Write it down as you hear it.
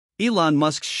Elon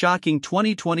Musk's shocking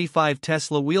 2025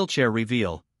 Tesla wheelchair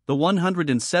reveal, the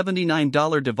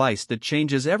 $179 device that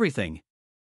changes everything.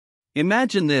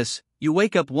 Imagine this: you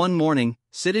wake up one morning,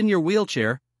 sit in your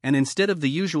wheelchair, and instead of the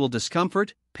usual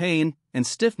discomfort, pain, and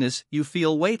stiffness, you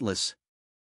feel weightless.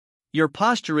 Your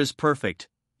posture is perfect,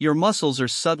 your muscles are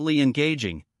subtly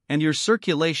engaging, and your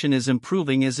circulation is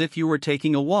improving as if you were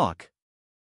taking a walk.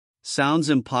 Sounds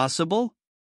impossible?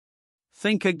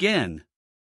 Think again.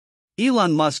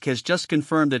 Elon Musk has just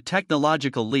confirmed a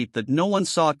technological leap that no one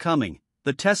saw coming: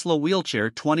 the Tesla Wheelchair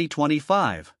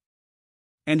 2025.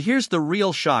 And here's the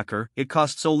real shocker: it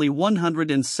costs only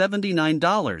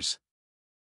 $179.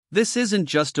 This isn't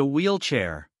just a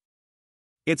wheelchair.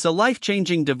 It's a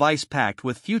life-changing device packed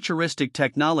with futuristic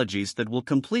technologies that will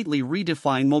completely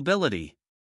redefine mobility.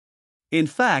 In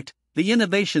fact, the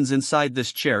innovations inside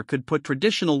this chair could put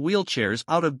traditional wheelchairs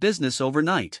out of business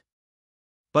overnight.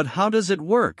 But how does it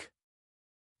work?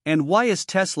 And why is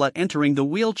Tesla entering the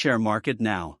wheelchair market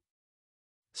now?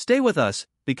 Stay with us,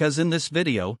 because in this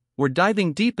video, we're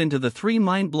diving deep into the 3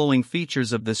 mind-blowing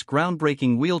features of this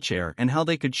groundbreaking wheelchair and how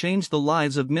they could change the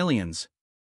lives of millions.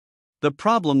 The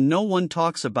problem no one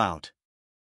talks about.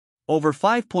 Over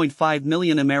 5.5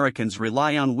 million Americans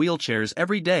rely on wheelchairs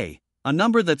every day, a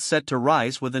number that's set to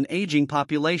rise with an aging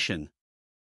population.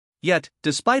 Yet,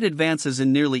 despite advances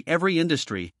in nearly every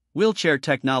industry, wheelchair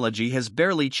technology has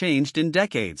barely changed in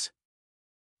decades.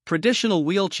 Traditional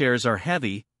wheelchairs are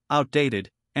heavy, outdated,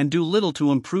 and do little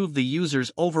to improve the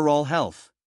user's overall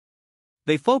health.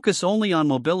 They focus only on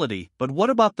mobility, but what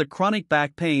about the chronic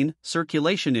back pain,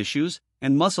 circulation issues,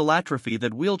 and muscle atrophy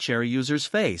that wheelchair users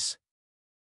face?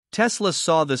 Tesla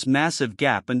saw this massive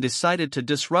gap and decided to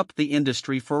disrupt the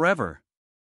industry forever.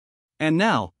 And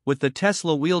now, with the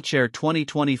Tesla Wheelchair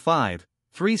 2025,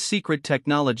 3 secret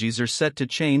technologies are set to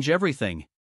change everything.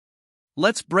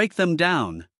 Let's break them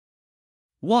down.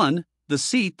 1. The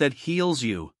seat that heals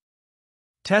you.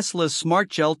 Tesla's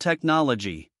SmartGel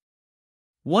technology.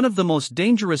 One of the most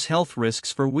dangerous health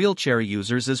risks for wheelchair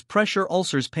users is pressure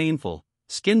ulcers, painful,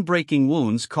 skin-breaking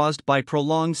wounds caused by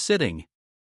prolonged sitting.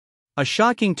 A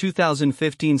shocking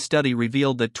 2015 study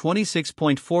revealed that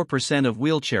 26.4% of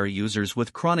wheelchair users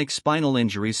with chronic spinal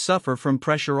injuries suffer from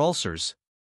pressure ulcers.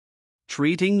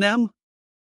 Treating them?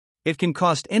 It can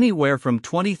cost anywhere from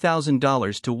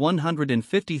 $20,000 to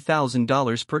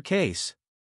 $150,000 per case.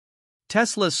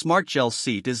 Tesla's SmartGel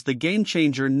Seat is the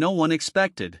game-changer no one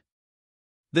expected.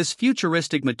 This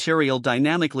futuristic material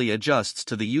dynamically adjusts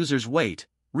to the user's weight,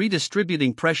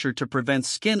 redistributing pressure to prevent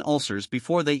skin ulcers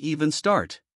before they even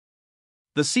start.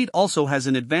 The seat also has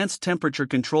an advanced temperature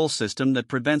control system that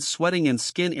prevents sweating and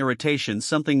skin irritation,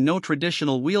 something no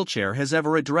traditional wheelchair has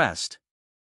ever addressed.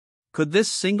 Could this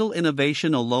single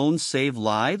innovation alone save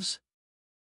lives?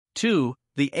 2.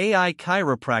 The AI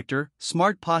chiropractor,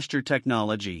 smart posture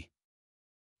technology.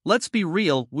 Let's be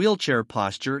real, wheelchair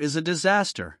posture is a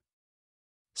disaster.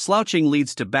 Slouching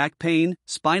leads to back pain,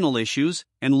 spinal issues,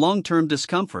 and long-term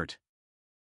discomfort.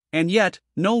 And yet,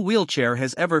 no wheelchair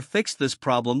has ever fixed this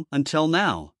problem until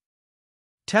now.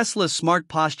 Tesla's Smart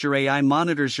Posture AI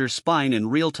monitors your spine in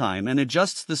real time and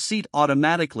adjusts the seat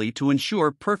automatically to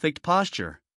ensure perfect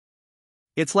posture.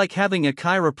 It's like having a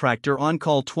chiropractor on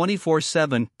call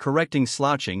 24/7, correcting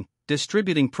slouching,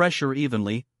 distributing pressure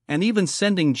evenly, and even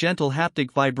sending gentle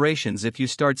haptic vibrations if you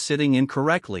start sitting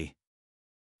incorrectly.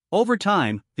 Over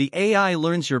time, the AI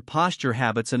learns your posture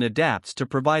habits and adapts to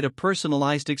provide a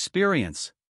personalized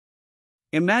experience.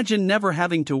 Imagine never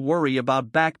having to worry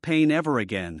about back pain ever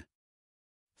again.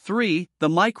 3. The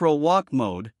micro walk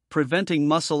mode, preventing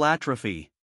muscle atrophy.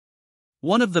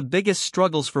 One of the biggest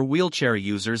struggles for wheelchair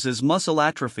users is muscle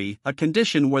atrophy, a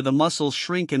condition where the muscles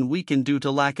shrink and weaken due to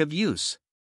lack of use.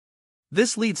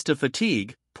 This leads to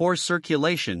fatigue, poor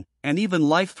circulation, and even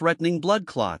life-threatening blood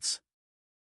clots.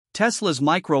 Tesla's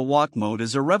micro walk mode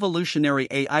is a revolutionary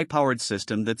AI-powered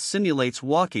system that simulates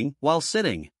walking while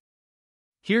sitting.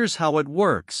 Here's how it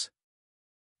works.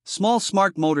 Small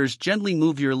smart motors gently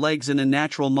move your legs in a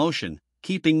natural motion,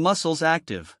 keeping muscles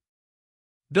active.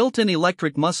 Built-in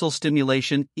electric muscle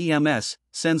stimulation (EMS)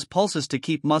 sends pulses to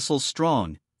keep muscles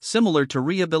strong, similar to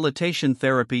rehabilitation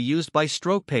therapy used by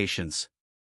stroke patients.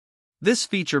 This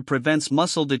feature prevents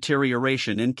muscle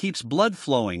deterioration and keeps blood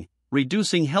flowing,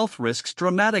 reducing health risks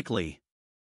dramatically.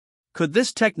 Could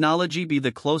this technology be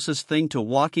the closest thing to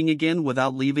walking again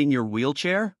without leaving your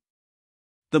wheelchair?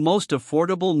 The most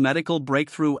affordable medical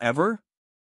breakthrough ever?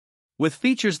 With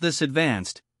features this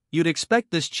advanced, you'd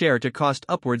expect this chair to cost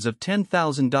upwards of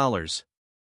 $10,000.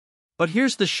 But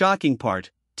here's the shocking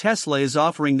part: Tesla is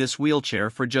offering this wheelchair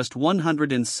for just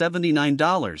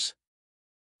 $179.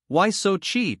 Why so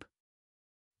cheap?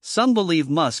 Some believe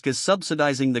Musk is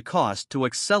subsidizing the cost to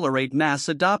accelerate mass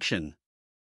adoption.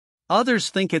 Others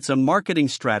think it's a marketing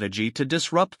strategy to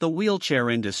disrupt the wheelchair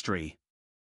industry.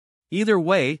 Either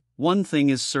way, one thing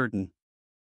is certain.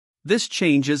 This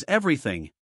changes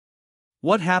everything.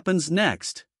 What happens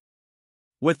next?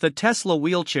 With the Tesla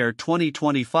Wheelchair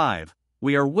 2025,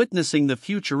 we are witnessing the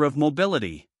future of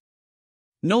mobility.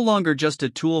 No longer just a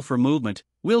tool for movement,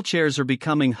 wheelchairs are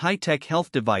becoming high-tech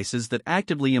health devices that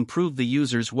actively improve the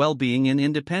user's well-being and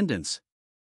independence.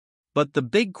 But the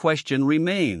big question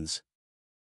remains: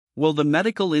 will the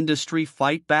medical industry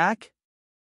fight back?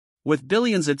 With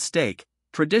billions at stake,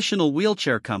 traditional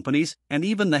wheelchair companies and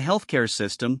even the healthcare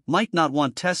system might not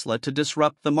want Tesla to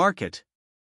disrupt the market.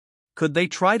 Could they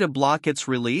try to block its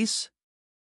release?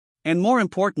 And more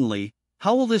importantly,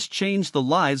 how will this change the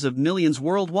lives of millions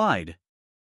worldwide?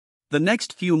 The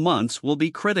next few months will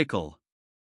be critical.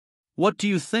 What do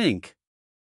you think?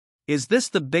 Is this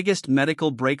the biggest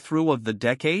medical breakthrough of the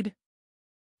decade?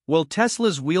 Will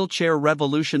Tesla's wheelchair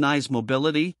revolutionize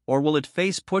mobility, or will it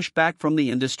face pushback from the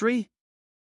industry?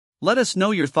 Let us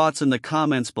know your thoughts in the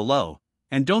comments below,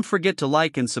 and don't forget to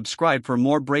like and subscribe for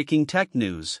more breaking tech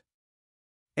news.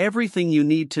 Everything you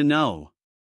need to know.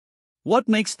 What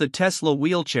makes the Tesla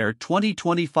Wheelchair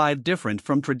 2025 different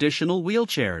from traditional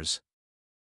wheelchairs?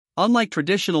 Unlike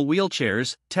traditional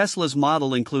wheelchairs, Tesla's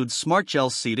model includes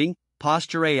SmartGel seating,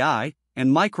 posture AI,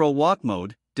 and micro-walk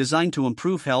mode, designed to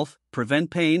improve health, prevent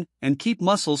pain, and keep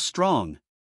muscles strong.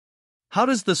 How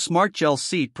does the SmartGel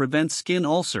seat prevent skin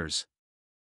ulcers?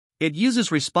 It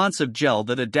uses responsive gel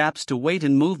that adapts to weight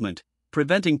and movement,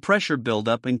 preventing pressure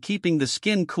buildup and keeping the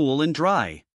skin cool and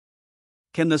dry.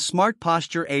 Can the Smart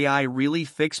Posture AI really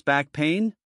fix back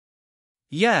pain?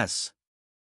 Yes.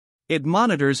 It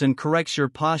monitors and corrects your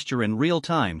posture in real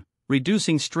time,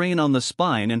 reducing strain on the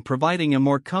spine and providing a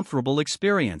more comfortable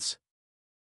experience.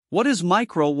 What is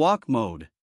micro-walk mode?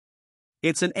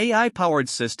 It's an AI-powered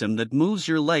system that moves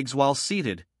your legs while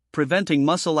seated, preventing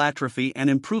muscle atrophy and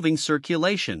improving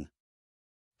circulation.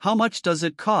 How much does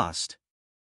it cost?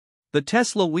 The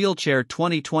Tesla Wheelchair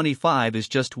 2025 is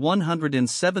just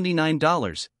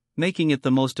 $179, making it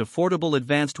the most affordable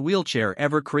advanced wheelchair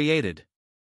ever created.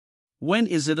 When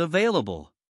is it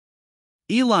available?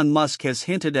 Elon Musk has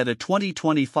hinted at a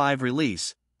 2025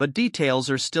 release, but details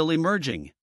are still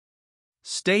emerging.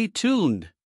 Stay tuned.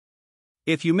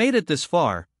 If you made it this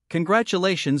far,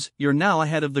 congratulations, you're now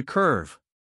ahead of the curve.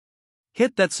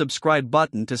 Hit that subscribe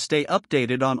button to stay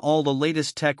updated on all the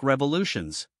latest tech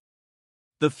revolutions.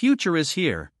 The future is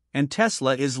here, and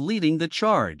Tesla is leading the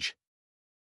charge.